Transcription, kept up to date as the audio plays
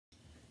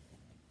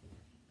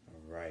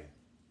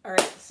All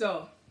right,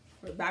 so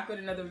we're back with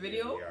another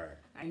video. We are.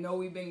 I know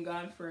we've been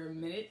gone for a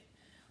minute,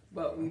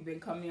 but we've been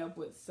coming up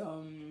with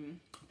some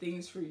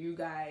things for you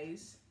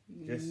guys.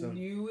 Just some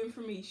new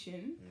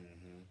information,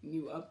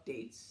 new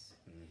updates,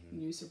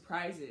 new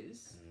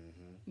surprises,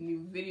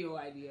 new video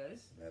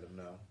ideas. Let them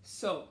know.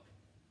 So,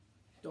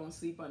 don't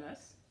sleep on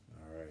us.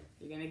 All right.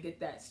 You're going to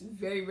get that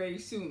very, very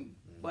soon.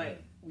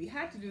 But we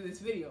had to do this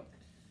video.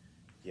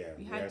 Yeah,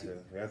 we have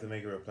to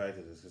make a reply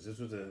to this because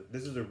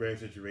this is a rare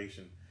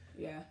situation.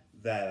 Yeah.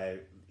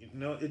 That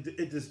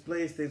it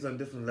displays things on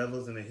different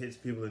levels and it hits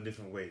people in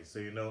different ways. So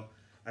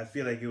I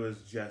feel like it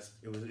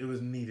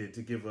was needed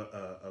to give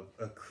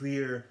a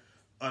clear,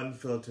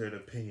 unfiltered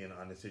opinion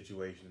on the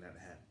situation at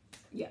hand.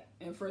 Yeah,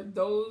 and for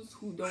those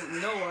who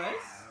don't know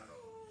us,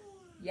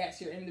 yes,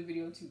 you're in the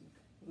video too,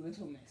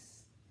 Little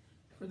Miss.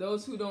 For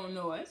those who don't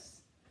know us,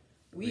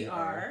 we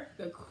are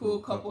the Cool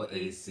Couple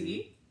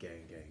AC.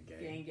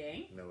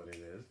 Gang. Know what it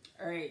is.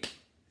 All right.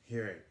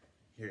 Hear it.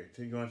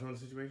 You want to tell the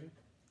situation?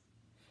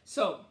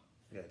 So,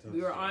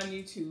 we were on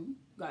YouTube,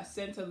 got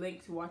sent a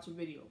link to watch a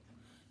video.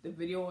 The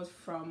video was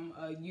from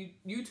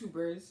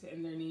YouTubers,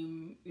 and their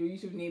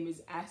YouTube name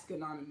is Ask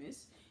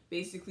Anonymous.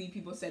 Basically,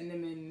 people send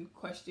them in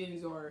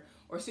questions or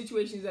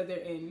situations that they're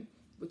in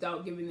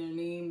without giving their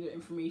name, their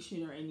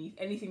information, or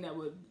anything that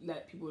would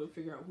let people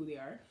figure out who they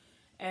are.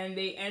 And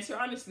they answer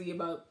honestly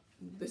about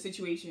the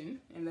situation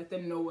and let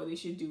them know what they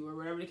should do or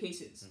whatever the case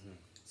is.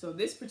 So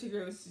this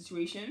particular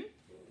situation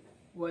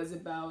was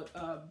about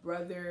a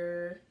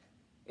brother.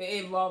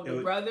 It involved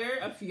a brother,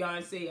 a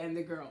fiance, and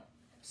the girl.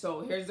 So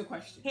here's the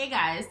question. Hey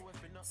guys,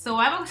 so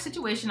I have a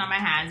situation on my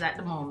hands at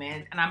the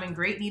moment and I'm in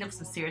great need of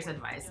some serious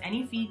advice.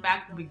 Any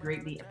feedback would be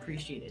greatly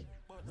appreciated.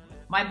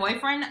 My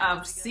boyfriend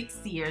of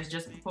 6 years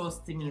just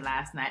proposed to me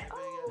last night.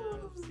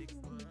 Oh,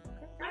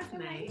 that's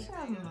nice.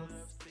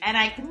 And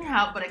I couldn't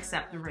help but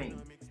accept the ring.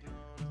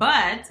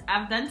 But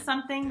I've done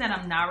something that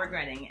I'm now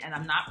regretting and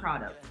I'm not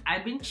proud of.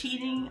 I've been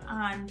cheating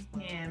on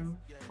him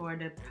for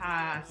the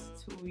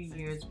past 2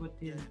 years with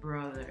his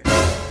brother.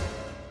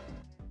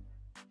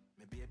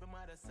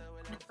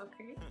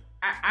 Okay.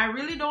 I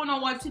really don't know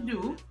what to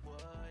do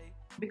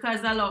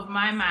because I love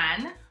my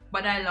man,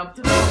 but I love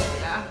to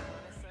yeah.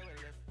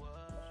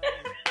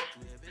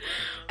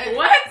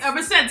 What?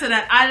 Ever said to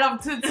that? I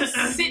love to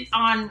sit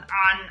on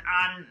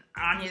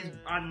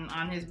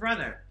his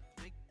brother.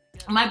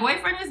 My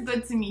boyfriend is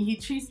good to me. He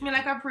treats me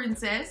like a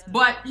princess,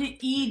 but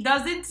he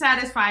doesn't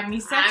satisfy me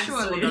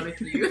sexually. I'm so done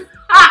with you.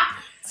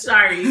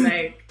 Sorry,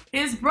 like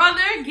his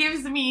brother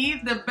gives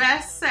me the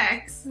best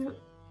sex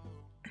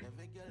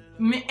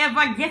me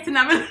ever getting in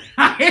my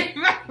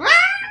life.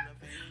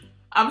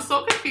 I'm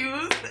so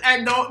confused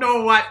and don't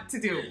know what to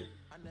do.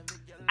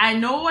 I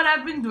know what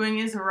I've been doing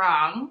is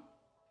wrong,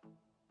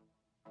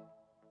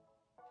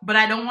 but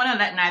I don't want to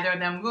let neither of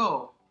them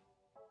go.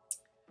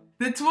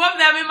 The two of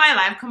them in my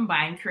life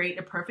combined create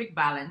the perfect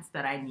balance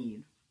that I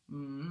need.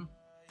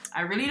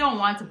 I really don't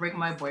want to break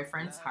my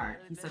boyfriend's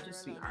heart. He's such a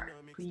sweetheart.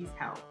 Please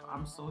help.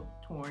 I'm so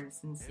torn,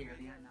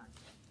 sincerely or not.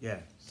 Yeah,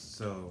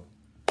 so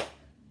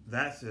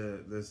that's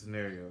the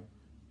scenario.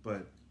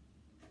 But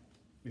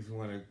if you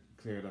want to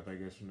clear it up, I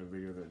guess, from the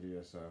video that you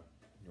just saw,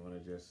 you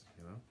want to just,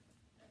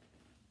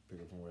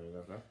 pick it from where they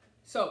left off?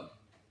 So,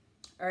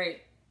 all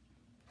right.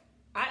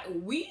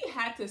 We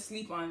had to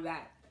sleep on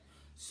that.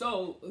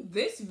 So,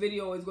 this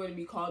video is going to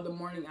be called The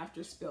Morning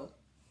After Spill.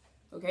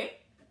 Okay?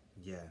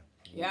 Yeah.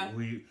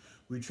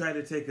 We tried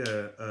to take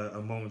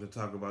a moment to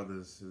talk about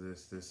this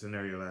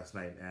scenario last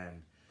night,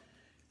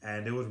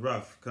 and it was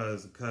rough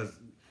because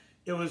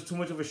it was too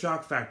much of a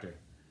shock factor.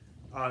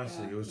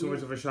 Honestly, it was too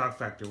much of a shock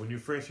factor. When you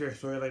first hear a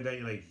story like that,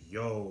 you're like,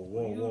 "Yo,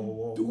 whoa,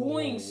 what's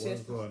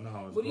going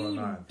on? What are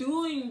you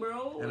doing,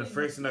 bro?" And the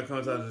first thing that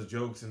comes out is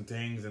jokes and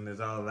things, and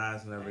there's all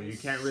laughs and everything. You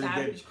can't really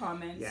get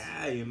comments.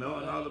 Yeah, and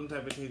all them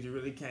type of things. You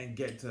really can't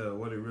get to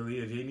what it really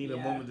is. You need a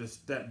moment to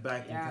step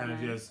back and kind of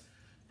just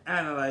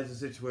analyze the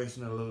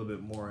situation a little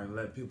bit more and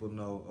let people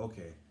know,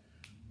 okay,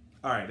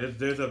 all right,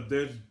 there's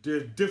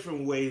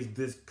different ways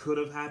this could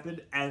have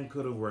happened and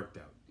could have worked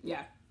out.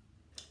 Yeah.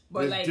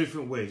 But there's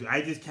different ways.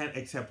 I just can't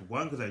accept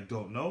one because I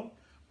don't know.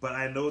 But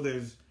I know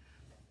there's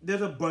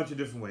a bunch of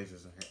different ways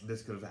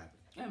this could have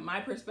happened. And my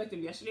perspective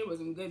yesterday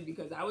wasn't good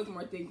because I was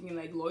more thinking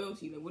like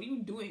loyalty. Like, what are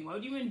you doing? Why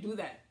would you even do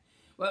that?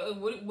 What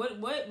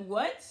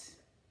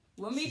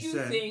made you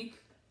think?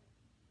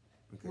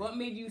 Okay. What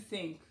made you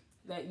think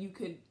that you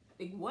could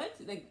what?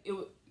 It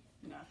was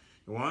no.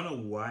 You wanna know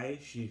why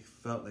she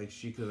felt like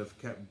she could have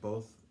kept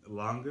both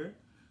longer?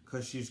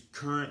 Because she's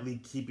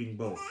currently keeping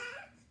both.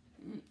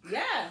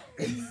 Yeah,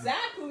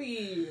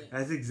 exactly.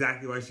 That's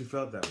exactly why she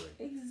felt that way.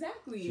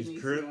 Exactly. She's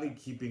currently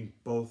keeping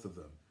both of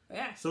them.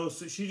 Yeah. So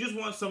she just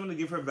wants someone to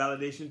give her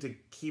validation to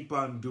keep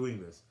on doing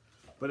this.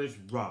 But it's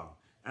wrong.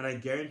 And I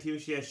guarantee you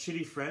she has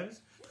shitty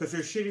friends. Because her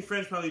shitty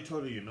friends probably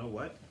told her, you know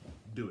what?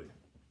 Do it.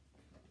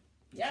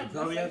 Yeah,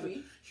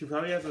 she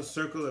probably has a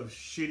circle of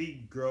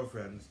shitty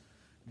girlfriends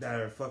that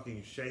are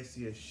fucking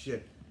shicey as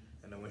shit.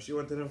 And then when she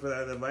went to them for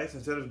that advice,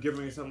 instead of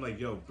giving her something like,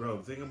 yo,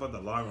 bro, think about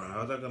the long run.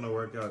 How's that going to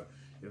work out?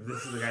 if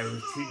this is the guy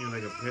who's treating you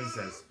like a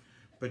princess,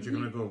 but you're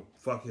gonna go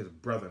fuck his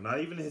brother, not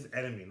even his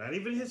enemy, not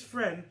even his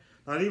friend,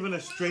 not even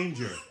a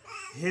stranger,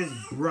 his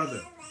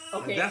brother.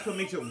 Okay. And that's what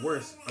makes it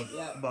worse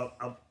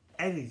about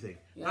anything.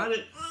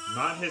 Yep.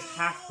 Not his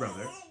half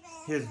brother,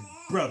 his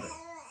brother.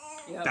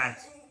 Yep.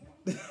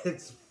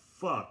 It's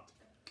fucked.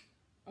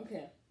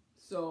 Okay,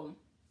 so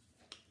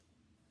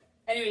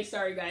anyway,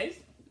 sorry guys,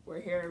 we're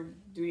here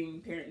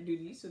doing parent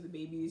duty, so the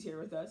baby is here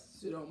with us,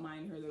 so don't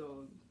mind her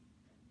little.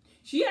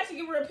 She has to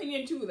give her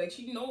opinion too. Like,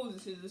 she knows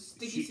this is a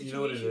sticky situation. You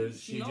know what it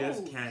is? She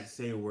just can't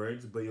say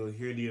words, but you'll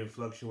hear the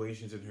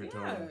fluctuations in her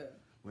tone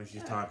when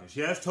she's talking. She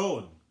has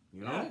tone,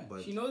 you know?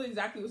 But she knows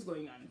exactly what's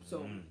going on.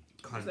 So,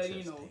 just letting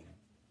you know,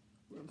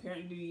 we're on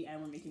parent duty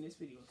and we're making this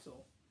video.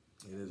 So,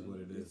 it is what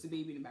it is. It's the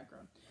baby in the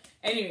background.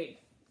 Anyway.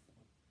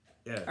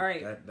 Yeah. All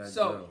right. That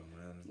so, girl,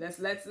 man. The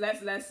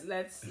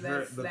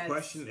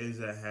question is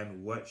at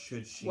hand, what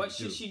should she do? What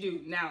should she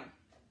do? Now.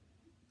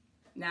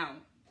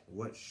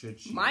 What should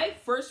she My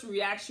first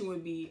reaction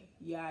would be,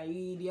 yeah,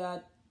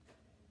 idiot.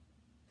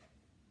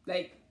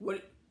 Like,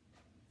 what?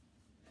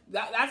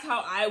 That's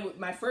how I would.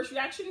 My first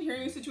reaction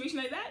hearing a situation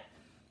like that,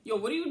 yo,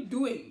 what are you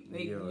doing?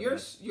 Like,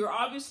 you're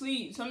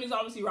obviously, something's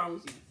obviously wrong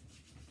with you.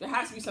 There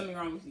has to be something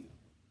wrong with you.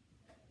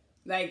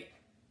 Like,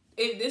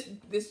 this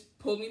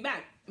pulled me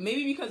back.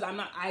 Maybe because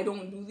I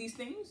don't do these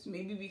things.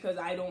 Maybe because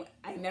I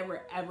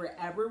never,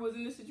 ever was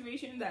in this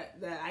situation that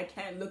I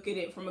can't look at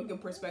it from a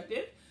good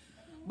perspective.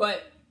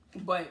 But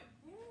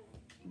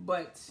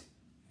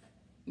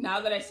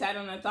now that I sat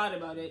down and I thought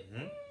about it,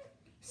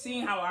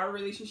 seeing how our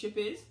relationship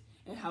is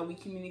and how we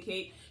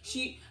communicate,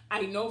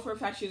 I know for a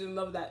fact she's in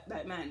love with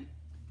that man.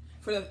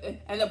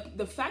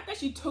 The fact that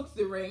she took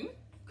the ring,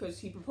 because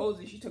he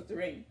proposed and she took the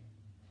ring.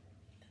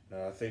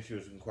 No, I think she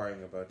was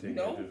inquiring about taking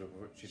it.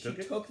 She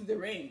took the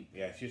ring.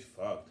 Yeah, she's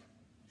fucked.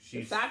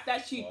 The fact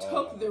that she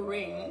took the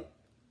ring,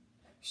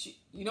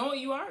 you know what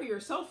you are?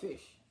 You're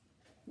selfish.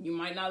 You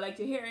might not like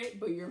to hear it,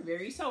 but you're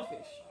very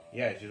selfish.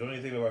 Yeah, she's only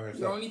thinking about herself.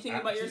 You're only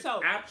thinking about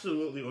yourself.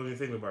 Absolutely only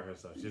thinking about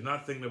herself. She's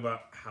not thinking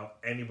about how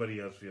anybody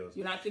else feels.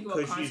 You're not thinking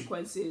about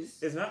consequences.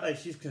 It's not like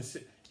she's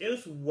It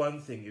was one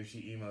thing if she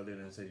emailed in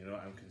and said, you know,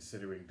 I'm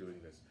considering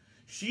doing this.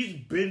 She's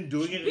been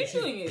doing it.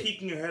 She's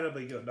peeking her head up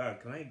like, yo,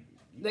 dog, can I...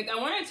 Like, I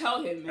want to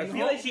tell him. I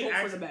feel like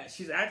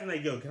she's acting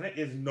like, yo,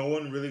 is no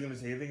one really going to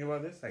say anything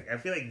about this? Like, I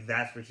feel like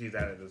that's where she's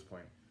at this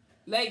point.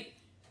 Like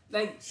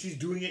she's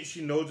doing it.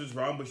 She knows it's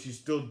wrong, but she's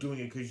still doing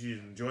it because she's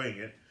enjoying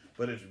it.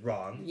 But it's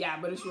wrong. Yeah,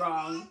 but it's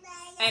wrong.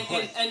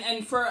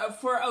 And for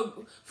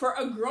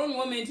a grown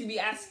woman to be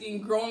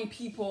asking grown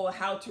people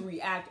how to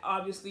react,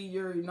 obviously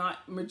you're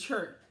not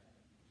mature.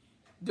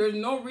 There's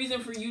no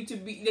reason for you to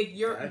be like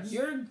you're.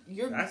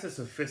 That's a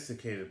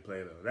sophisticated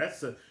play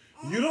though.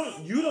 You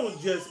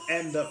don't just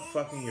end up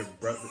fucking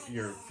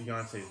your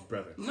fiance's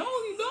brother. No,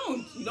 you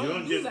don't. You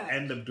don't just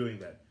end up doing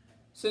that.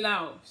 So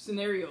now,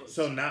 scenarios.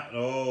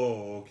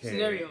 Okay.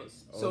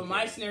 Scenarios. Okay. So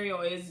my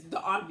scenario is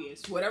the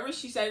obvious. Whatever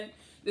she said,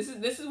 this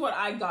is what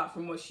I got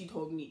from what she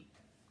told me.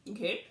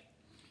 Okay?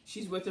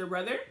 She's with her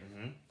brother.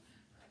 Mm-hmm.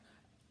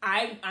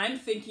 I'm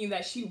thinking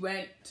that she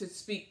went to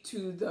speak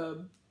to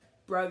the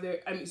brother.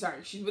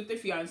 She's with the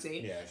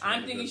fiance. Yeah,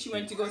 I'm thinking she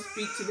went to go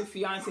speak to the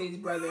fiance's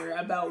brother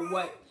about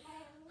what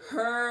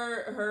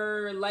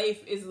her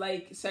life is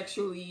like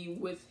sexually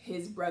with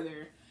his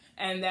brother.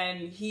 And then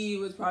he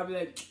was probably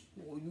like,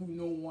 well, you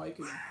know, I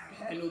can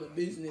handle the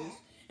business.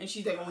 And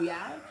she's like, oh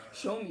yeah,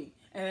 show me.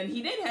 And then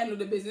he did handle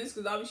the business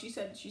because obviously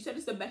she said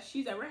it's the best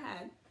she's ever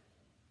had.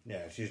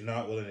 Yeah, she's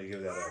not willing to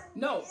give that up.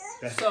 No.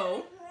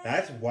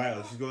 That's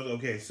wild. She goes,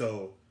 okay,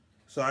 so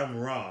I'm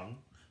wrong,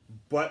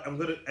 but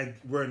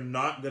we're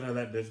not gonna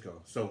let this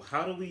go. So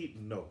how do we?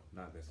 No,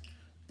 not this.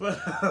 But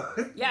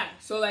yeah.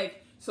 So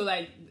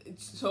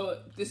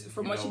this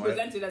from what she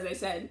presented, as I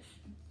said.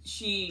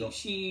 She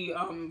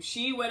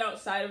went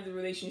outside of the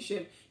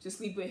relationship to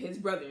sleep with his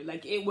brother.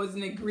 Like, it was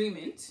an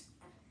agreement.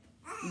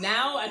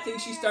 Now I think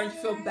she's starting to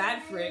feel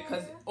bad for it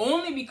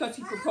only because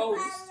he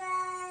proposed.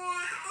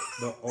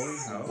 But only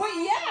how? But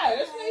yeah,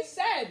 that's what they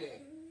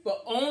said.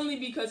 But only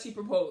because he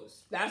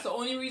proposed. That's the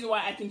only reason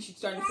why I think she's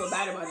starting to feel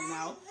bad about it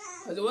now.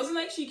 Because it wasn't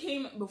like she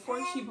came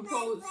before she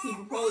proposed. He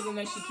proposed and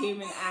then she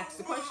came and asked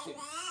the question.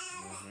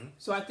 Mm-hmm.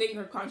 So I think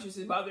her conscience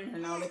is bothering her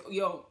now. Like,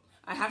 yo,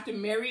 I have to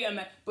marry a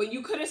man. But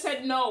you could have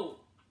said no.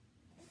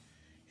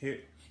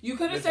 You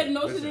could have said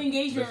no to the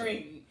engagement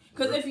ring.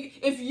 Because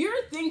if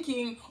you're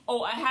thinking,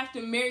 oh, I have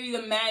to marry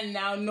the man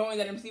now knowing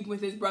that I'm sleeping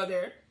with his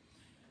brother,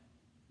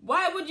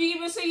 why would you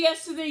even say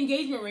yes to the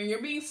engagement ring?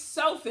 You're being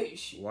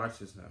selfish. Watch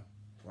this now.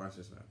 One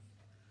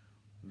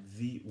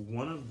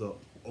of the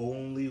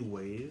only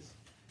ways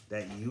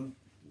that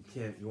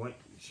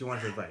she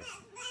wants advice.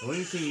 The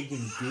only thing you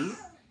can do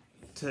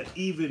to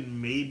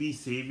even maybe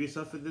save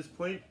yourself at this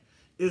point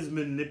is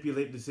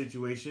manipulate the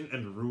situation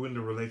and ruin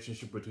the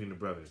relationship between the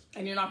brothers.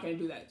 And you're not going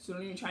to do that. So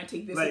don't even try to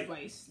take this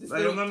advice.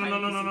 No.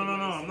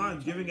 I'm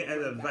not giving it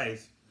as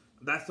advice.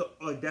 That's the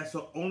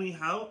only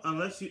how,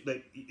 unless you,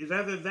 it's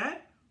either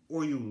that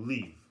or you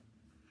leave.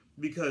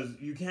 Because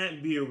you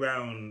can't be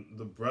around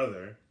the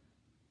brother.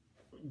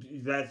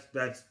 that's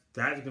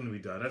gonna be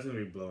done. That's gonna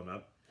be blown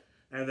up.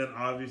 And then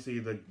obviously,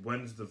 like,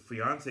 once the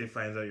fiance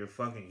finds out you're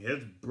fucking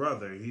his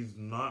brother, he's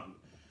not.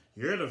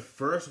 You're the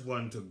first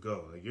one to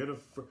go. Like, you're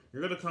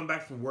gonna come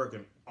back from work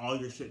and all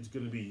your shit's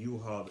gonna be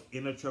U-hauled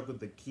in a truck with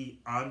the key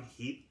on,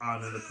 heat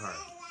on in the car.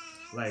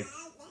 Like,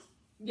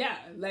 yeah,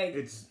 like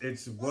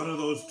it's one of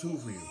those two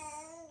for you.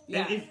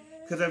 Yeah,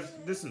 because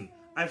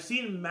I've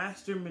seen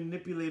master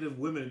manipulative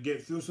women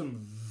get through some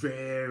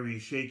very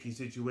shaky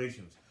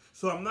situations.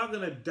 So I'm not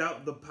gonna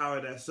doubt the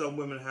power that some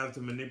women have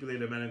to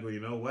manipulate a man and go, you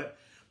know what?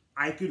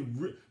 I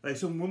could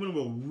some women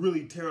will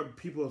really tear up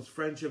people's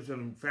friendships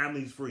and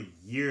families for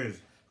years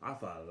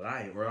off a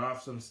lie or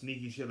off some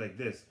sneaky shit like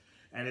this.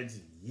 And it's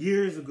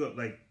years ago,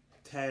 like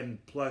 10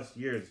 plus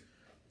years,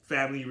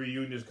 family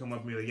reunions come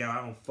up to me like, yeah,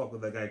 I don't fuck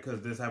with that guy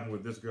because this happened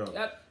with this girl.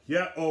 Yep.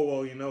 Yeah, oh,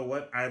 well, you know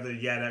what? Either,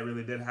 yeah, that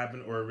really did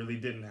happen or it really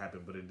didn't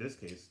happen. But in this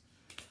case,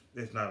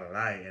 it's not a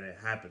lie and it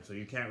happened. So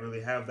you can't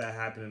really have that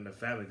happen in the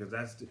family because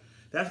that's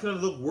going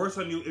to look worse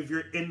on you if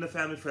you're in the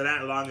family for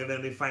that long and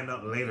then they find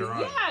out later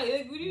on. Yeah,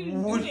 like, what are you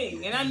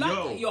doing? And I'm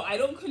not, I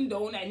don't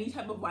condone any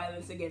type of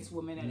violence against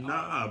women at all.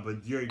 Nah,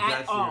 but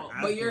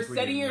you're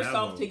setting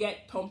yourself to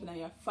get thumped on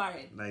your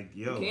forehead. Like,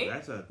 yo,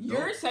 okay?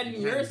 You're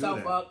setting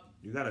yourself up.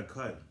 You gotta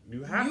cut.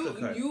 You have to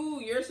cut.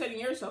 You're setting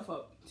yourself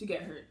up to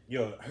get hurt.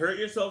 Yo, hurt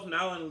yourself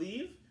now and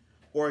leave,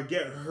 or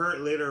get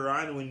hurt later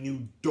on when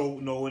you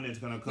don't know when it's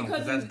gonna come.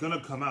 Because that's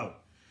gonna come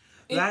out.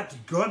 That's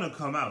gonna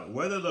come out.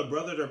 Whether the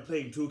brothers are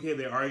playing 2K,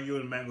 they argue,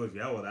 and man goes,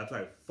 yeah, well, that's why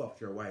I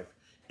fucked your wife.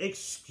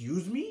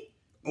 Excuse me?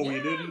 Oh,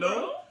 you didn't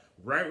know?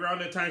 Right around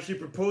the time she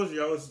proposed,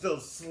 y'all was still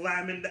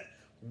slamming that.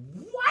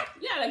 What?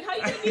 Yeah, like how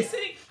you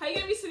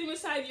gonna be sitting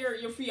beside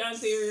your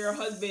fiance or your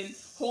husband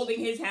holding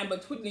his hand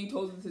but twiddling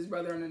toes with his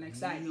brother on the next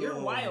side? You're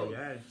wild.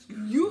 Yeah,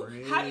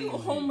 how do you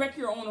home wreck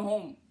your own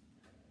home?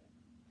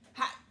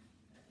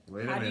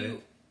 Wait a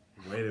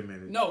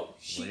minute. No.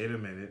 Wait a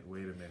minute.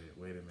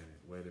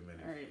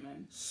 All right,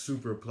 man.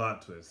 Super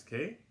plot twist,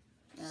 okay?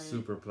 Right.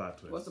 Super plot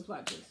twist. What's the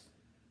plot twist?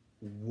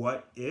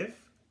 What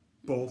if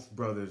both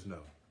brothers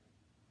know?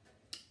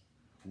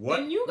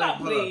 Then you got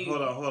played.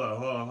 Hold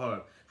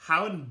on.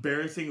 How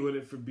embarrassing would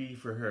it be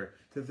for her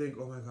to think,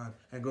 oh my god,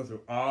 and go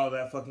through all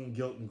that fucking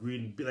guilt and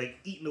greed and be like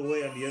eating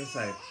away on the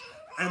inside.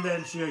 And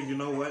then she like, you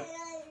know what?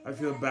 I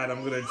feel bad.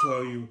 I'm going to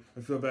tell you.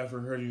 I feel bad for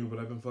hurting you, but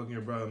I've been fucking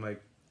your brother. I'm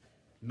like,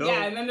 no.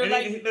 Yeah, and then they're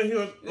like... He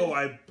goes, oh,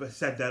 I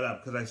set that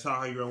up because I saw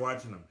how you were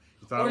watching him.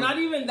 Or not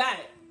even that.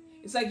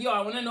 It's like, yo,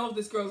 I want to know if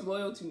this girl's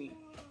loyal to me.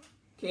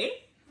 Okay?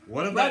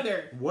 What if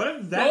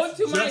that's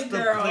just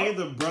to play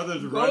the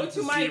brother's run to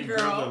see if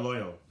girls are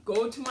loyal?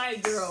 Go to my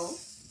girl.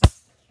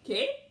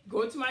 Okay?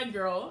 Go to my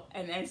girl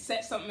and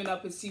set something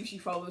up and see if she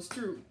follows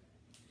through.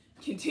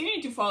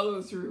 Continue to follow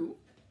through.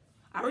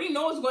 I already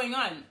know what's going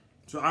on.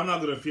 So I'm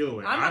not going to feel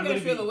away. I'm not going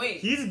to feel away.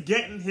 He's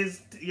getting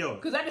his...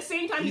 Because at the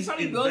same time, he's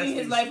probably building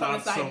his life on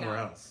the side now.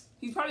 Else.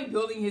 He's probably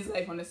building his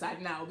life on the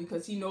side now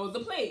because he knows the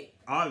play.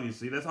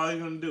 Obviously, that's all he's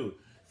going to do.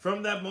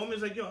 From that moment,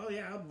 it's like, yo, oh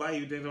yeah, I'll buy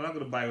you things. I'm not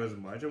going to buy you as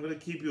much. I'm going to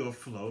keep you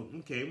afloat.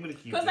 Okay, I'm going to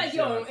keep you. Because, like,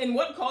 yo, in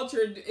what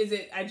culture is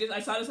it? I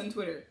saw this on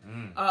Twitter.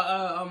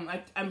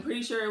 I'm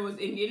pretty sure it was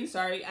Indian.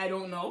 Sorry, I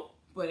don't know.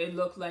 But it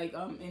looked like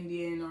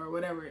Indian or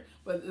whatever.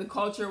 But the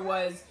culture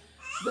was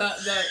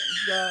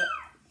the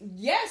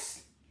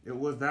yes. It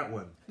was that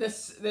one. The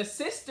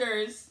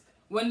sisters...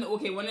 When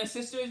a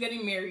sister is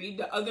getting married,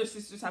 the other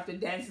sisters have to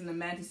dance in the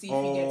man to see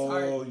if he gets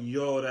hard. Oh,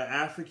 yo, the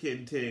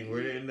African thing.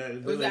 Where in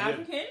that, was it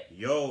African?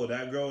 Yo,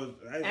 that girl.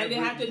 And they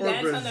have to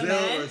dance on the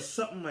man. Or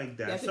something like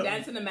that. They have to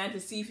dance on the man to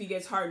see if he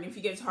gets hard. And if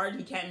he gets hard,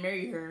 he can't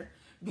marry her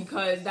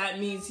because that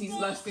means he's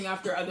lusting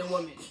after other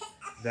women.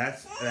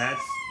 That's.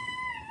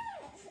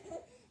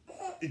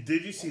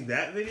 Did you see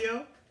that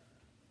video?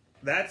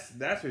 That's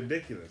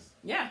ridiculous.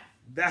 Yeah.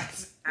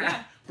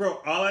 Bro,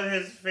 all in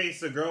his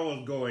face, the girl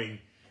was going...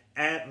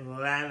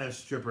 Atlanta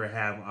stripper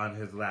ham on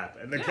his lap,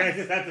 and the guy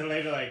just had to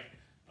lay there like,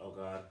 oh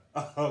god.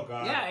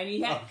 Yeah, and he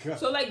had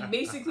so like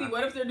basically,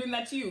 what if they're doing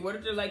that to you? What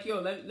if they're like,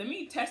 yo, let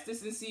me test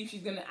this and see if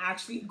she's gonna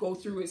actually go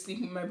through it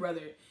sleeping with my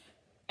brother,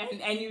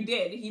 and you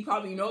did. He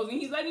probably knows, and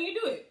he's letting you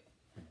do it.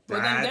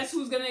 But then guess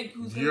who's gonna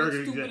look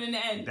stupid in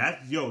the end?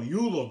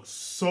 You look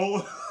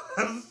so.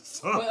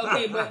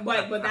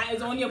 But that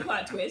is only a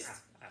plot twist.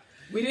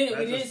 We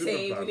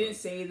didn't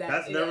say that.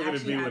 That's never going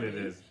to be happened. What it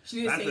is.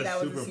 She didn't say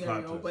that was a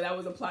scenario, but that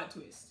was a plot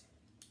twist.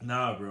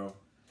 Nah, bro.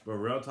 But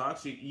real talk,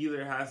 she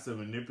either has to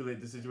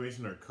manipulate the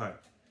situation or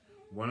cut.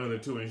 One of the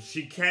two. And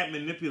she can't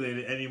manipulate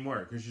it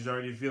anymore because she's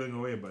already feeling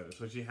away about it.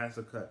 So she has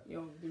to cut.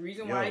 Yo, the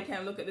reason why I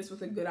can't look at this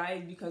with a good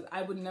eye is because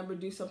I would never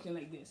do something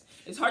like this.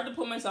 It's hard to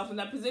put myself in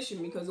that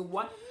position because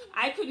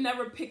I could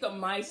never pick up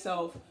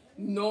myself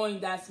knowing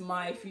that's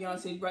my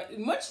fiance's brother.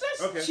 Much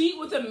less cheat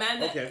with a man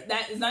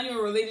that is not even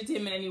related to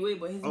him in any way,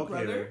 but his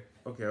brother.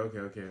 Okay.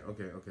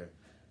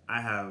 I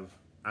have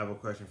a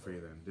question for you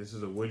then. This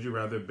is a would you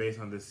rather based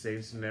on the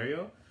same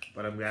scenario,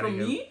 but I'm adding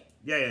me?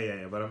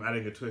 Yeah, but I'm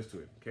adding a twist to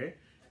it, okay?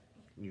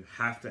 You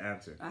have to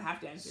answer. I have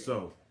to answer.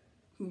 So,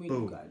 who made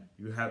you God?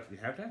 You have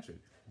to answer it.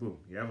 Boom.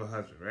 You have a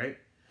husband, right?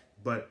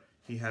 But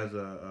he has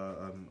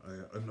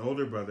an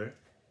older brother,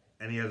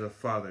 and he has a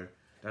father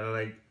that are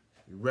like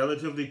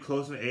relatively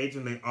close in age,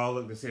 and they all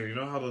look the same. You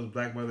know how those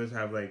black mothers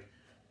have like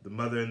the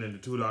mother and then the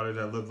two daughters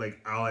that look like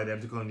all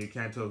identical, and you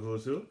can't tell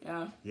who's who?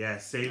 Yeah. Yeah,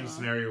 same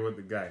scenario with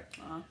the guy.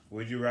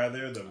 Would you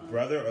rather the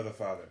brother or the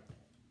father?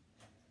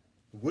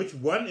 Which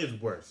one is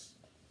worse?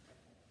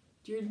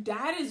 Your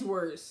dad is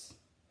worse.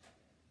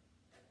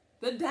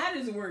 The dad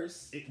is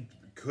worse. It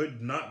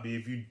could not be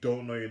if you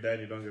don't know your dad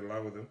and you don't get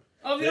along with him.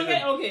 Oh, if you don't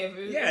get... Okay.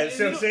 It's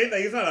what I'm saying.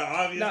 Like, it's not an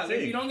obvious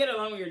thing. If you don't get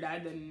along with your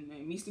dad,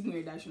 then me sleeping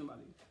with your dad shouldn't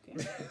bother you.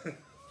 Okay?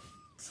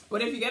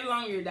 But if you get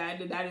along with your dad,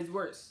 the dad is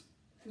worse.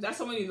 If that's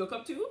someone you look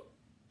up to,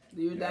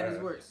 your dad is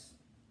worse.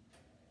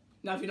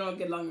 Now, if you don't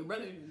get along with your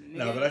brother...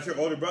 No, but that's your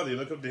older brother. You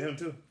look up to him,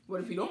 too.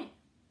 What if you don't?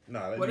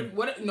 No.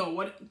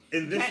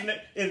 In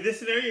this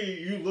scenario,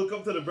 you look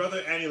up to the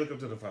brother and you look up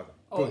to the father.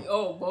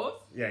 Oh,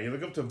 both? Yeah, you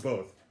look up to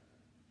both.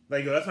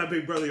 Like, yo, that's my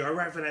big brother. Yo, I'm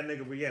right for that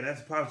nigga, but yeah,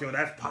 that's Pops. Yo,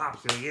 that's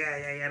Pops. Yo,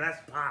 yeah, that's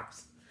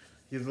Pops.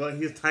 He's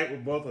tight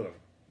with both of them.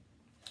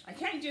 I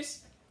can't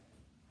just...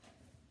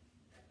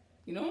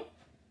 You know?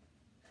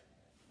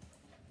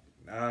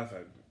 Nah,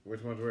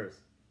 which one's worse?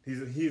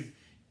 He's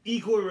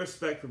equal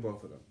respect for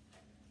both of them.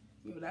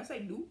 Yo, that's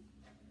like do.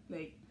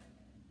 Like,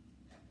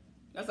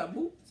 that's a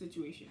boo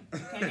situation. I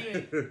can't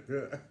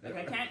even...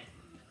 I can't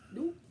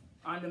do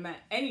on the man.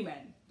 Any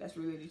man that's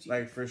related to you.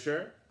 Like, for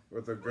sure,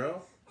 with a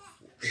girl...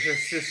 Her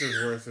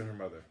sister's worse than her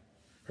mother.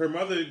 Her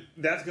mother,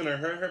 that's gonna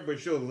hurt her, but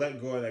she'll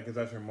let go of that because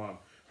that's her mom.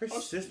 Her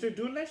sister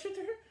doing that shit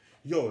to her?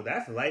 Yo,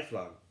 that's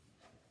lifelong.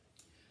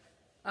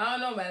 I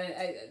don't know, man.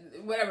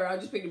 Whatever, I'll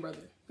just pick the brother.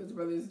 Because the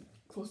brother is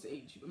close to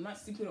age. I'm not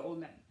sleeping with an old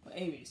man. But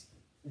anyways.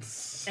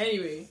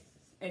 Anyway,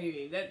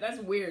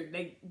 that's weird.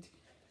 Like,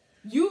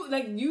 you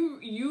had...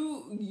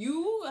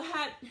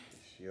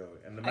 Yo,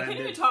 and the man I can't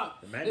even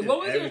talk. Like, what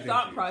was your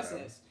thought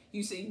process?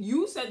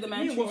 You said the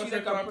man treats you like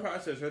her thought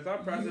process? Her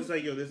thought process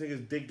like, yo, this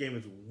nigga's dick game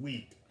is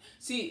weak.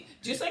 See,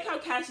 just like how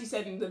Cassie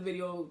said in the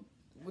video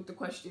with the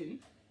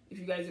question, if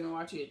you guys didn't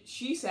watch it,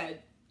 she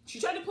said,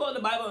 she tried to pull out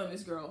the Bible on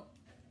this girl,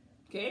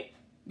 okay?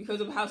 Because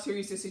of how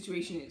serious the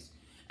situation is.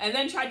 And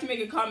then tried to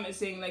make a comment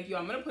saying like, yo,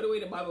 I'm going to put away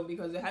the Bible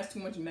because it has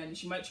too much men.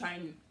 She might try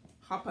and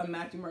hop on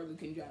Matthew, Mark,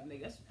 Luke, and John.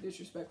 Like, that's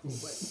disrespectful,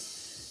 but...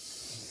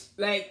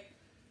 Like...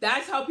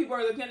 That's how people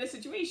are looking at the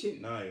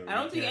situation. I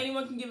don't think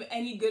anyone can give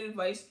any good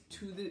advice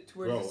towards the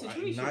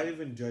situation. Not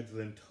even Judge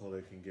Lynn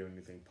Toller can give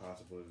anything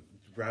possible.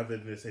 Rather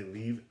than say,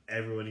 leave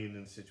everyone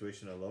in the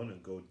situation alone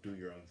and go do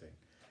your own thing.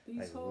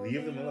 Like,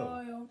 leave them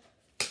alone.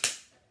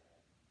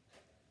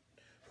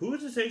 Who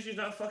is to say she's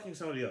not fucking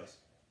somebody else?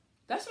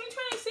 That's what I'm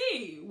trying to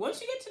say. Once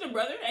you get to the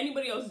brother,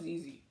 anybody else is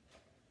easy.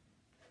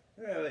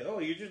 Yeah, like, oh,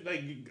 you just,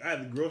 like, at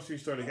the grocery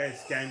store, the guy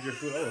scanned your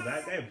food. Oh,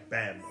 that guy,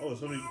 bam. Oh,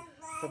 somebody...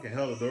 fucking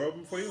held the door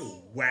open for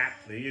you. Whap!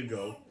 There you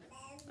go.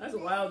 That's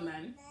wild,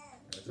 man.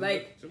 Yeah,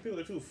 some people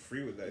are too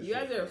free with that. You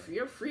guys are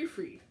you're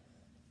free.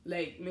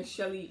 Like Miss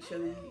Shelly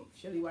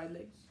Wide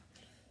Legs.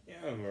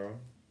 Yeah, bro.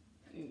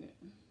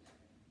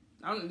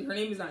 I don't. Her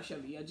name is not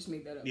Shelly. I just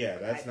made that up. Yeah,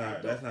 that's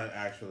not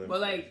actual. But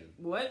like,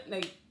 what?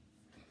 Like,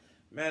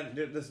 man,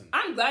 listen.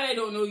 I'm glad I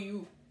don't know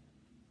you,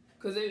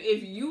 because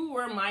if you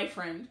were my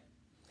friend.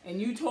 And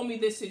you told me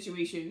this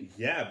situation.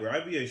 Yeah, bro.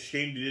 I'd be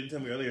ashamed you didn't tell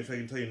me earlier so I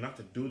can tell you not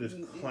to do this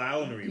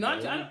clownery.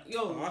 What are you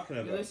talking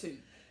about?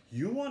 Listen.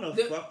 You want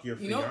to fuck your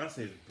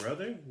fiance's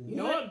brother? You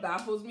know what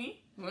baffles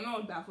me?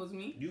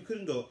 You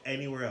couldn't go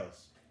anywhere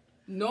else.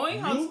 You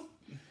know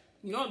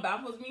what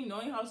baffles me?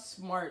 Knowing how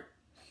smart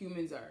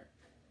humans are.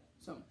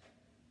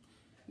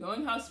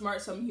 Knowing how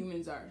smart some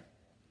humans are.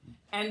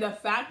 And the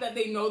fact that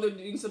they know they're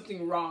doing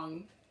something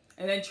wrong.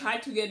 And then try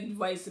to get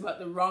advice about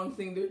the wrong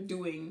thing they're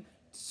doing.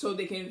 So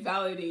they can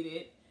validate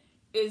it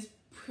is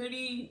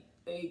pretty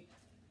like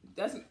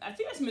I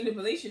think that's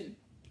manipulation.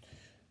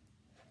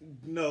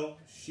 No,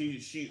 she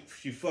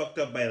fucked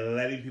up by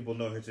letting people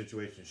know her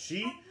situation.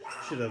 She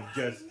should have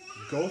just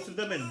ghosted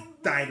them and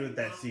died with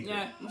that secret.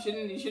 Yeah, you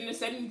shouldn't have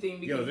said anything.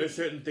 Because there's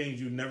certain things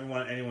you never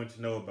want anyone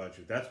to know about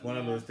you. That's one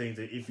of those things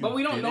that if you. But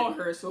we don't know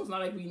her, so it's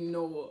not like we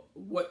know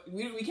what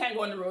we can't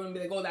go on the road and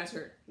be like, oh, that's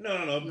her.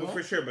 No, but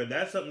for sure. But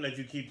that's something that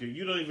you keep to.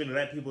 You don't even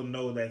let people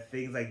know that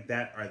things like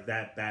that are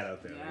that bad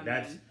out there. Yeah,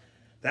 like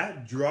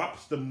that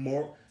drops the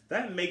more.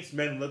 That makes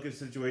men look at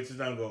situations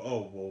and go,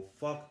 oh well,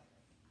 fuck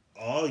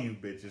all you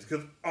bitches,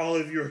 because all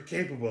of you are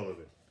capable of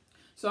it.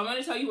 So I'm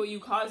gonna tell you what you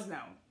caused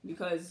now,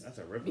 because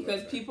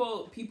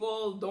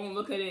people don't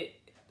look at it.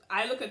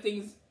 I look at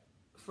things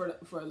for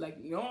like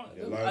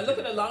I look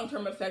at the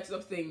long-term effects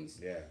of things.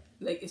 Yeah.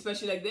 Like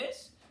especially like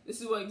this.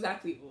 This is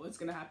what's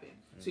gonna happen.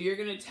 So you're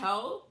gonna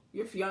tell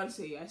your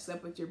fiance, I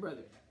slept with your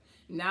brother.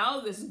 Now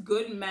this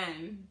good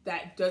man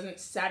that doesn't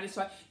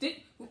satisfy. Did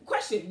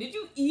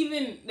you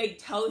even like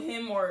tell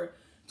him or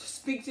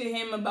speak to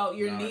him about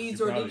your needs,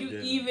 or did you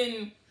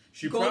even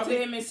go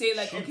to him and say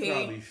like, okay? She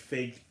probably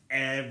faked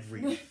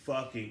every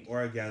fucking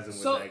orgasm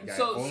with that guy.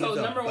 So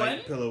number one,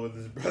 pillow with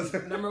his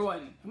brother. Number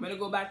one, I'm gonna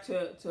go back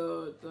to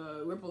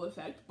the ripple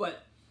effect,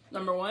 but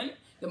number one,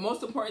 the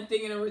most important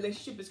thing in a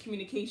relationship is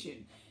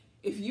communication.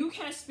 if you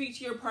can't speak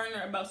to your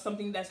partner about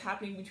something that's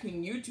happening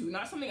between you two,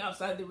 not something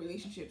outside the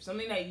relationship,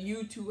 something that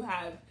you two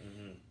have,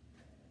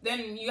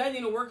 then you guys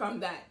need to work on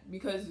that.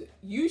 Because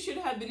you should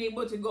have been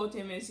able to go to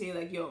him and say,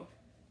 like, yo,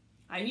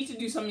 I need to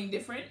do something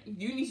different.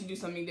 You need to do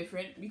something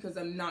different because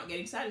I'm not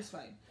getting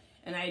satisfied.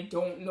 And I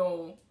don't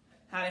know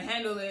how to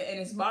handle it, and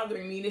it's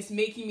bothering me, and it's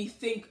making me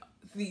think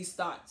these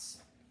thoughts.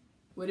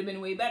 Would have been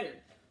way better.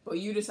 But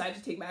you decide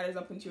to take matters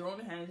up into your own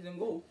hands and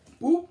go,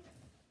 boop.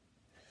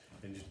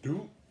 And just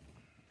do.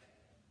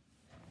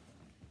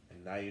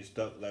 And now you're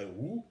stuck like,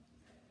 whoop.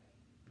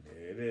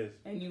 There it is.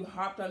 And you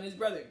hopped on his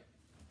brother.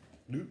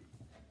 Nope.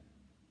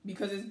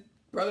 Because his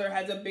brother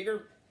has a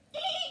bigger,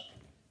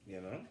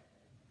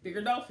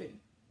 bigger dolphin.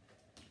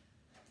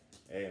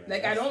 Hey, man.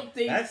 Like, I don't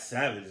think... That's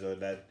savage, though.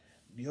 That,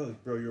 yo,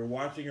 bro, you're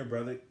watching your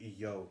brother,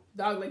 yo.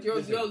 Dog, like, yo,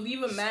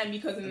 leave a man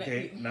because...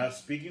 Okay, now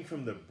speaking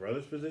from the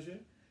brother's position,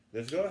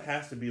 this girl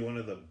has to be one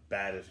of the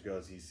baddest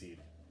girls he's seen.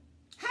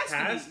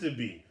 Has to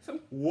be.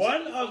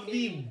 One of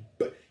the...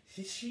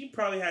 She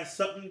probably has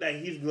something that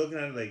he's looking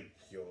at like,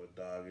 yo,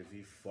 dog, if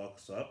he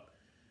fucks up,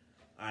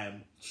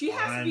 She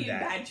has to be a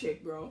bad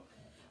chick, bro.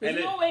 There's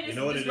no way this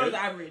girl's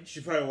average.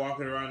 She's probably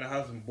walking around the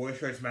house in boy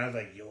shorts, man,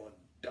 like, yo,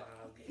 dog.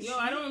 Yo,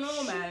 I don't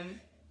know, man.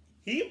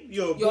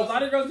 A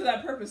lot of girls do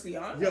that purposely,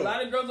 huh? A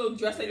lot of girls will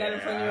dress like that in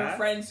front of your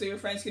friends so your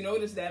friends can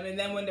notice them, and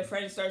then when the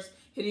friend starts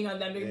hitting on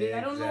them, they're like,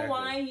 I don't know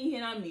why he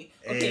hit on me.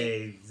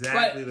 Okay,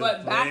 exactly.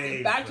 But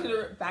back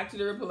to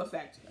the ripple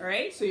effect. All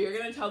right, so you're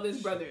gonna tell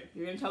this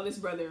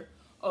brother.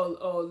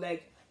 Oh,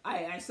 like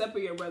I slept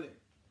with your brother.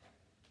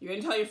 You're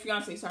gonna tell your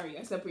fiance, sorry,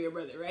 I slept with your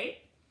brother, right?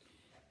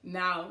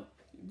 Now,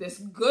 this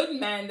good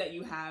man that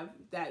you have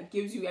that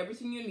gives you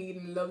everything you need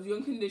and loves you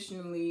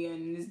unconditionally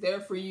and is there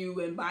for you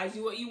and buys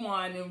you what you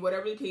want and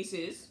whatever the case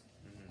is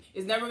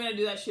never going to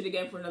do that shit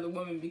again for another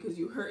woman because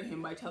you hurt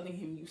him by telling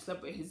him you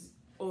slept with his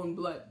own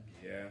blood.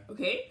 Yeah.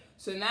 Okay?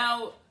 So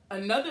now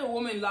another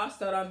woman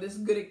lost out on this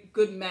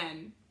good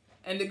man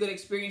and the good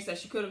experience that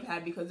she could have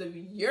had because of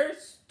your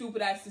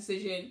stupid ass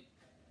decision.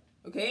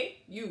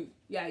 Okay? You.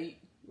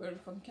 Where the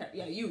fucking cat?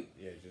 Yeah, you.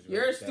 Yeah,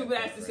 your stupid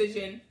ass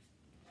decision.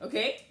 Right.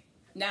 Okay?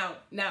 Now,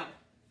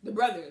 the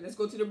brother. Let's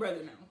go to the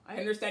brother now. I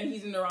understand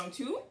he's in the wrong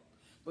too,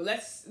 but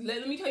let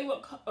me tell you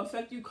what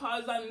effect you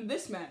caused on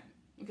this man.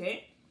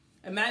 Okay?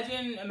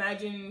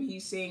 Imagine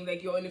he's saying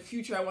like, yo, in the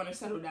future I want to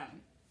settle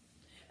down,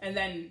 and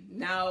then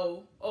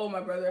now, oh, my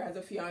brother has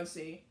a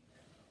fiance.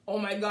 Oh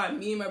my God,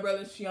 me and my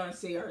brother's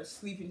fiance are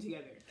sleeping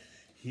together.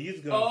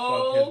 He's gonna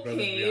fuck his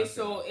brother's fiance. Okay,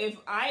 so if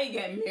I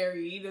get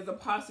married, there's a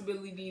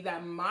possibility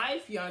that my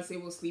fiance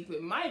will sleep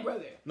with my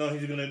brother. No,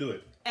 he's gonna do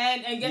it.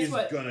 And guess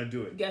what? He's gonna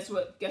do it. Guess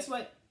what?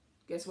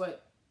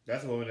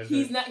 That's a woman.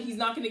 He's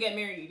not gonna get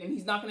married, and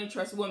he's not gonna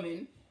trust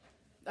women.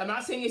 I'm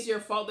not saying it's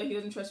your fault that he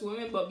doesn't trust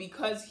women, but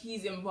because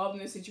he's involved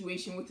in a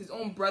situation with his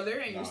own brother,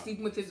 and you're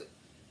sleeping with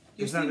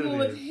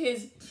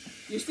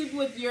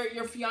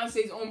your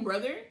fiance's own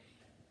brother,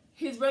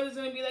 his brother's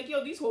gonna be like,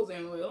 yo, these hoes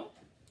ain't loyal.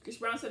 Chris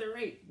Brown said it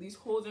right. These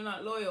hoes are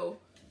not loyal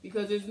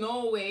because there's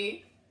no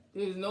way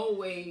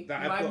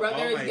my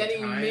brother is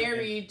getting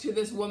married to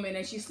this woman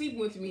and she's sleeping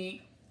with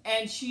me,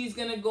 and she's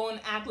gonna go and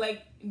act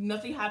like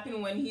nothing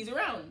happened when he's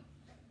around.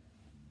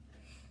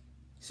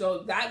 So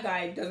that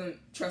guy doesn't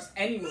trust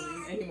any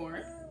woman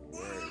anymore.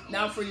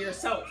 Now for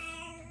yourself,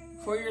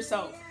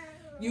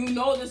 you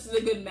know this is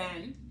a good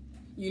man.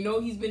 You know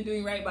he's been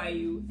doing right by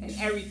you and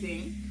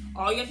everything.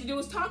 All you have to do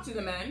is talk to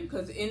the man,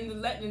 because in the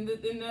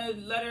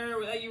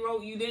letter that you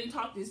wrote, you didn't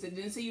talk to this. It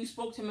didn't say you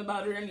spoke to him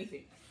about it or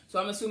anything. So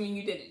I'm assuming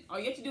you didn't. All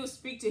you have to do is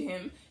speak to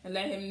him and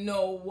let him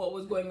know what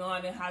was going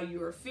on and how you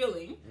were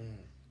feeling.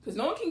 Because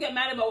no one can get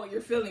mad about what you're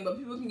feeling, but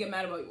people can get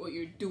mad about what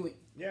you're doing.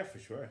 Yeah, for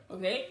sure.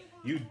 Okay?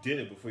 You did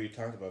it before you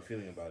talked about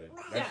feeling about it.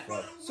 That's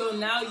fun. So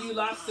now you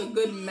lost a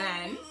good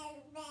man.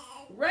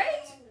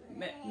 Right?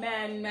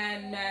 Man.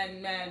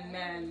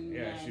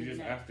 Yeah, she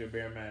just after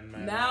bear man.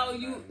 Now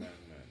man.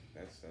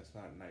 That's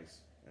not nice,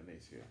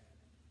 Anacia.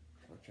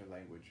 What's your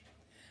language?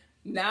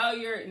 Now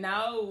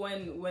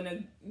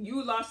when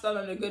you lost out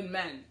on a good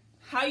man,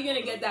 how are you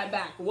gonna get that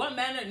back? What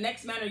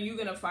next man are you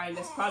gonna find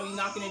that's probably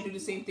not gonna do the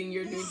same thing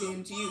you're doing to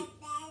him to you?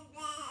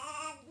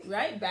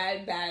 Right?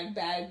 Bad.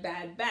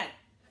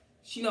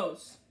 She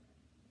knows.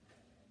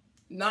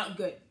 Not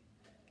good.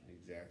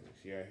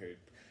 Exactly.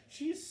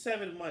 She's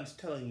 7 months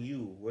telling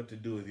you what to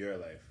do with your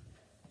life.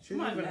 She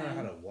doesn't even know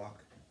how to walk.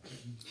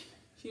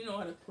 She don't know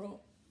how to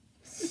crawl.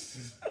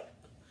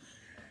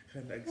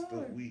 Her neck's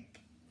still weak.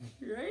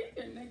 Right?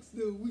 Her neck's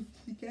still weak.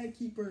 She can't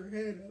keep her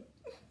head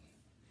up.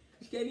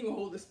 She can't even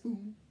hold a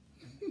spoon.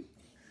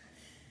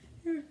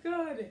 Oh,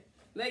 God.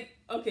 Like,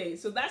 okay,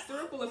 so that's the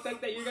ripple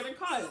effect that you're gonna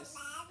cause.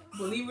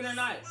 Believe it or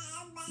not.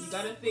 You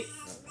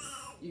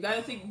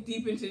gotta think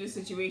deep into the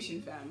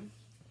situation, fam.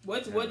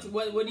 What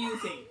do you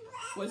think?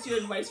 What's your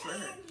advice for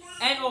her?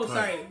 And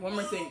one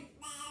more thing.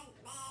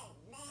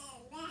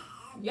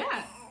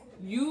 Yeah.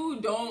 You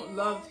don't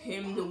love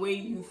him the way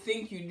you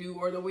think you do,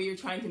 or the way you're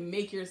trying to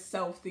make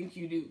yourself think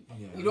you do.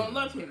 You don't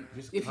love him.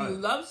 If you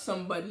love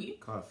somebody,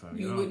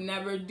 you would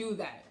never do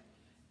that.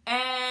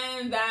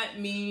 And that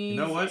means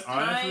it's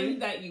time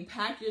that you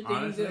pack your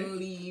things and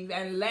leave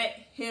and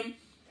let him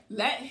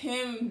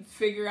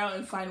figure out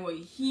and find what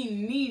he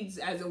needs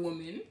as a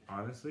woman.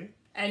 Honestly.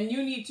 And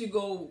you need to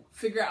go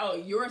figure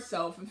out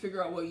yourself and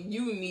figure out what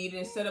you need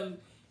instead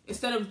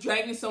of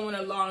dragging someone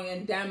along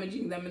and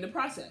damaging them in the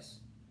process.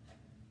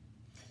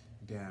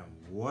 Damn,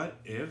 what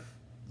if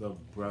the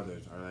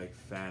brothers are like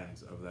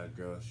fans of that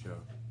girl's show?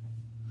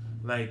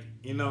 Like,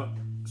 you know,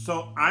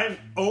 so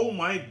oh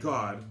my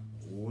God,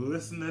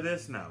 listen to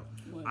this now.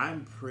 What?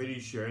 I'm pretty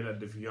sure that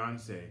the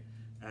fiance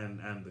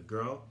and the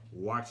girl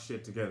watch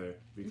shit together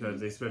because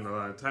they spend a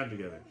lot of time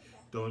together.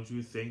 Don't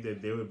you think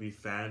that they would be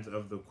fans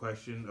of the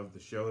question of the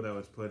show that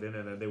was put in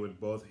and that they would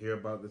both hear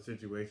about the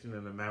situation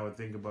and the man would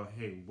think about,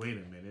 hey, wait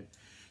a minute.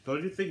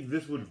 Don't you think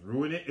this would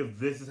ruin it if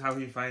this is how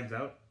he finds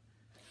out?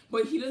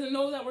 But he doesn't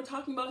know that we're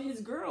talking about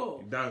his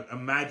girl. Now,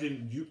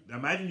 imagine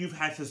you've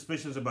had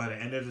suspicions about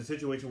it and there's a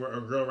situation where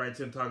a girl writes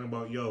in talking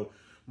about, yo,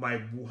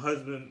 my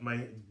husband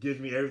gives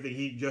me everything,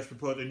 he just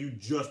proposed and you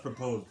just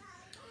proposed.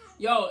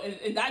 Yo,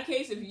 in that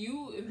case, if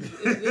you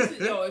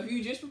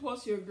just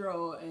propose to your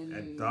girl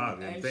and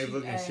things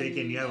looking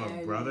shaky and you have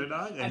a brother,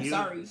 dog. And I'm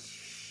sorry.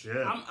 Shit.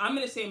 I'm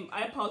gonna say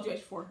I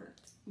apologize for her.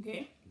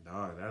 Okay.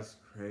 Dog, that's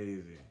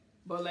crazy.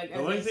 But like the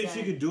only thing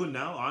she could do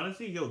now,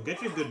 honestly, yo,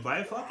 get your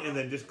goodbye fuck and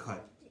then just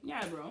cut.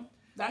 Yeah, bro.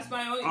 That's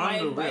my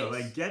advice. Real,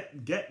 like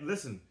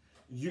listen,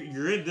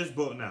 you're in this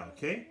boat now,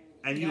 okay?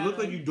 And you look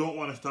like you don't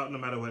want to stop no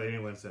matter what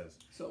anyone says.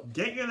 So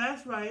get your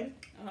last ride,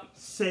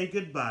 say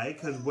goodbye,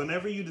 because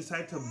whenever you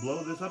decide to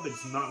blow this up,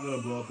 it's not going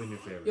to blow up in your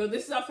favor. Yo,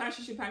 this is how fast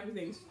you should pack your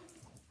things.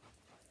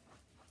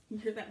 You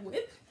hear that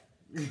whip?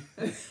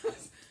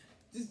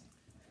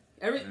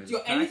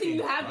 Anything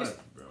you have,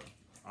 bro.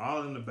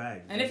 All in the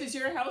bag. And if it's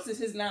your house, it's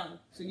his now.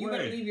 So you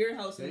better leave your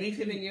house and leave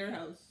him in your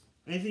house.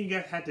 Anything you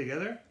guys had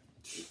together?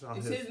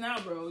 It's his now,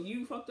 bro.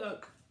 You fucked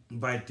up.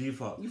 By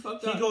default. You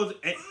fucked up.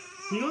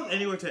 He goes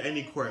anywhere to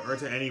any court or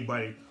to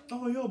anybody.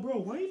 Oh, yo, bro,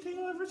 why are you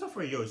taking all that stuff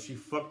for? Yo, she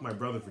fucked my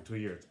brother for 2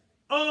 years.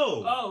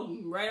 Oh,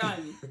 right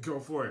on.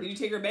 Go for it. Did you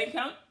take her bank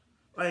account?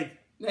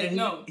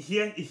 No. He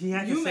had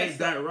to say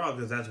that wrong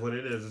because that's what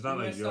it is. It's not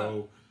like,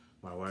 yo,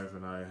 my wife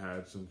and I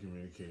had some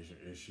communication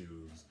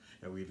issues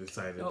and we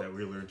decided that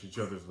we learned each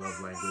other's love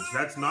language.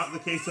 That's not the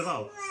case at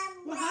all.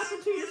 What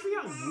happened to your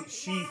fiance?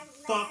 She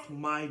fucked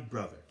my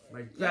brother.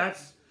 Like,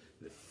 that's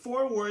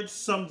 4 words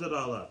sums it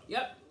all up.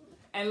 Yep.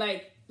 And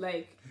like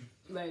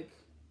we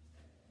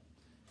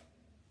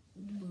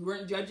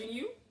weren't judging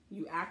you.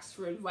 You asked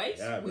for advice.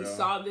 Yeah, we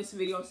saw this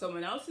video of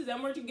someone else's,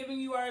 and we're giving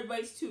you our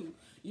advice too.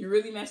 You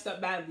really messed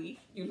up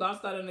badly. You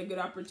lost out on a good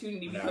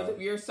opportunity because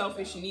of your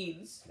selfish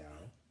needs. No.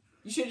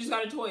 You should have just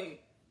got a toy.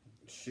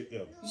 You should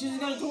just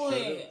got a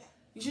toy.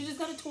 You should just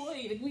got a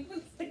toy.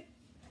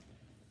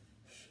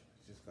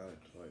 Just got a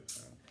toy,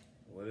 fam.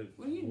 What are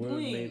you doing? Would have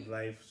made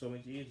life so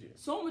much easier.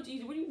 So much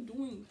easier. What are you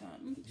doing,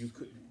 fam? You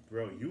could,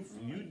 bro. You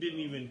didn't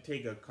even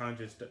take a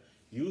conscious step.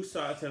 You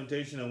saw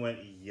temptation and went,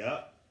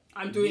 yup.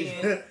 I'm doing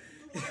it.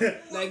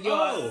 Like,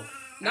 yo,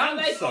 not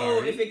like,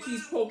 sorry. If it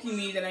keeps poking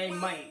me, then I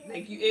might.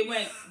 Like, it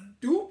went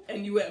doop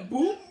and you went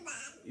boop.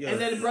 Yeah. And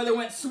then the brother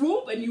went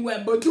swoop and you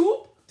went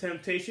ba-doop.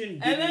 Temptation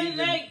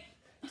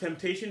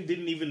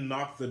didn't even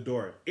knock the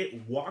door.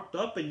 It walked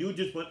up and you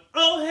just went,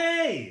 oh,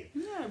 hey.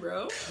 Yeah,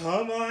 bro.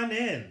 Come on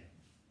in.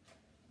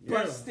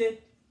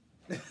 Busted.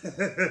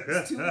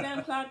 It's 2 damn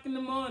o'clock in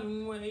the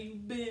morning. Where you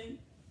been?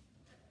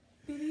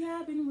 Baby,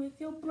 I've been with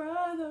your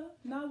brother,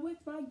 not with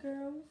my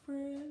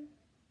girlfriend.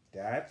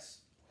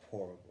 That's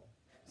horrible.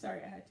 Sorry,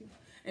 I had to.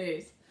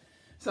 Anyways,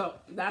 so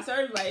that's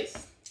our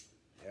advice.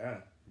 Yeah,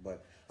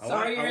 but I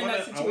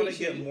want to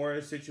get more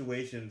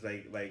situations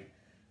like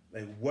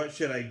what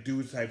should I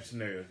do type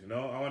scenarios. You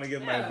know, I want to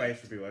give my advice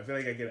for people. I feel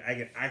like I can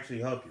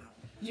actually help you.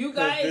 You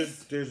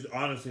guys, there's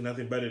honestly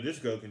nothing better this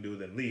girl can do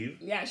than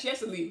leave. Yeah, she has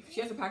to leave. She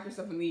has to pack her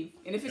stuff and leave.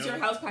 And if it's your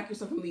house, pack your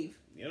stuff and leave.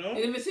 You know. And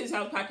if it's his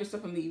house, pack your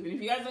stuff and leave. And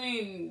if you guys are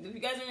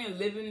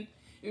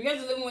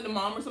living with a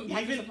mom or something,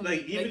 pack your stuff and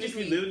leave. Even if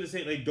you live in the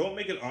same, don't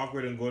make it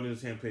awkward and go to the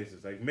same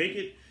places. Like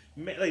make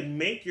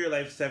your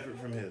life separate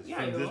from his.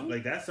 Yeah, from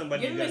this, that's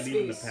somebody you gotta leave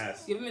in the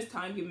past. Give him his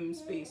time. Give him his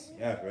space.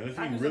 Yeah, bro. And if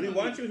he really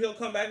wants you, he'll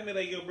come back and be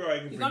like, yo, bro, I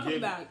can forgive you. He's not coming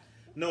back.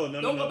 No.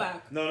 Don't go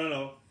back.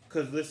 No.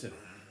 Because listen,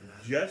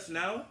 just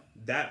now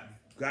that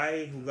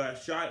guy who got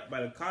shot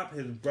by the cop,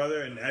 his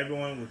brother and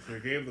everyone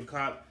forgave the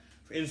cop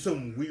in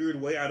some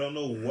weird way. I don't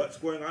know what's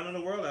going on in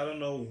the world. I don't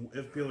know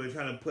if people are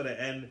trying to put an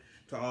end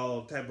to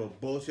all type of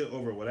bullshit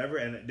over whatever,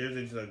 and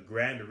there's just a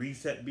grand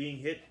reset being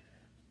hit.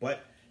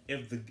 But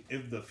if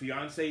the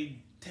fiance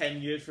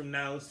 10 years from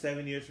now,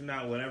 7 years from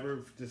now,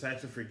 whenever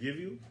decides to forgive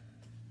you,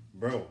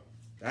 bro,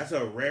 that's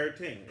a rare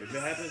thing. If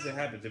it happens, it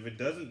happens. If it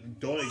doesn't,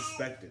 don't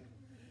expect it.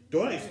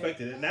 Don't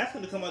expect it. And that's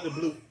going to come out of the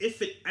blue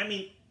if it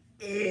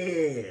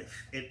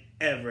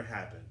ever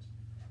happens.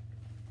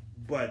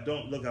 But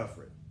don't look out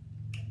for it.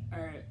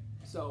 Alright,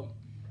 so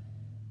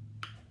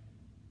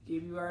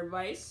give you our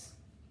advice.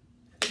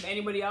 If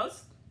anybody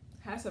else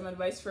has some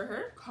advice for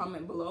her,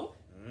 comment below.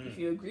 If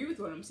you agree with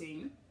what I'm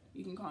saying,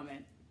 you can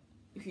comment.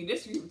 if you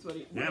disagree with what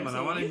yeah, man,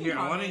 I want to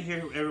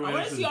hear everyone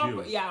else's views.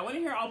 I want to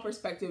hear all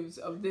perspectives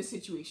of this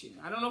situation.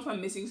 I don't know if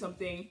I'm missing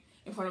something,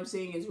 if what I'm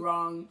saying is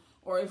wrong,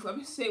 or if what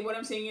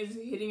I'm saying is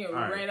hitting it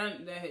right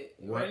on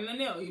the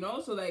nail. You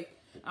know, so like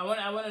I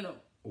want to know.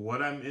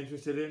 What I'm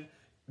interested in,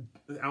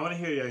 I want to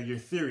hear your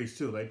theories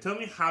too. Like, tell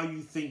me how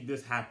you think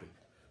this happened.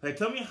 Like,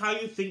 tell me how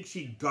you think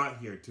she got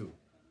here too.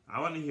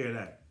 I want to hear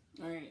that.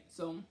 All right,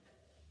 so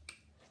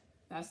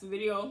that's the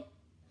video.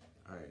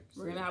 All right.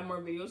 We're gonna have more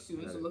videos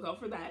soon, so look out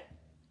for that.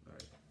 All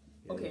right.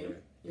 Yeah, okay, yeah.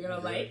 You're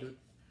gonna like.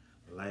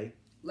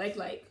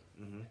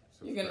 Mm-hmm.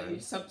 You're gonna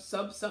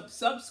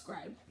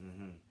subscribe.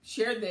 Mm-hmm.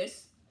 Share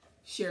this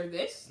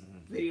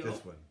video.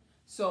 This one.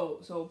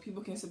 So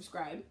people can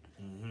subscribe.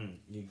 Mm-hmm.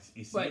 You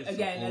see, but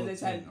again, as I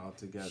said,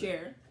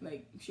 share.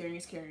 Like, sharing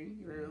is caring.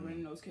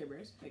 Everyone knows Care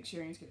Bears. Like,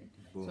 sharing is caring.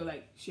 Boom. So,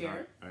 like,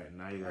 share. All right,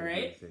 now you got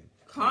to do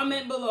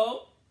comment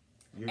below.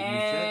 You're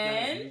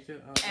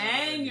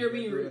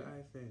being rude.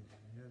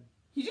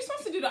 He just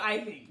wants to do the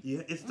eye thing.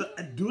 Yeah, it's the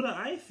do the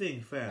eye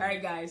thing, fam. All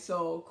right, guys.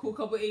 So, Cool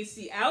Couple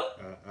AC out.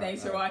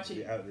 Thanks for watching.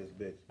 Get out this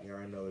bitch. You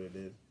already know what it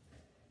is.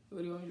 What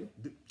do you want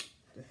to do?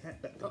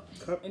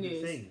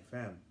 The thing,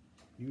 fam.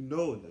 You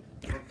know what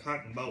I'm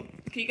talking about.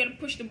 Okay, you gotta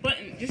push the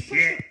button. Just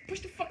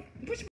push the fuck.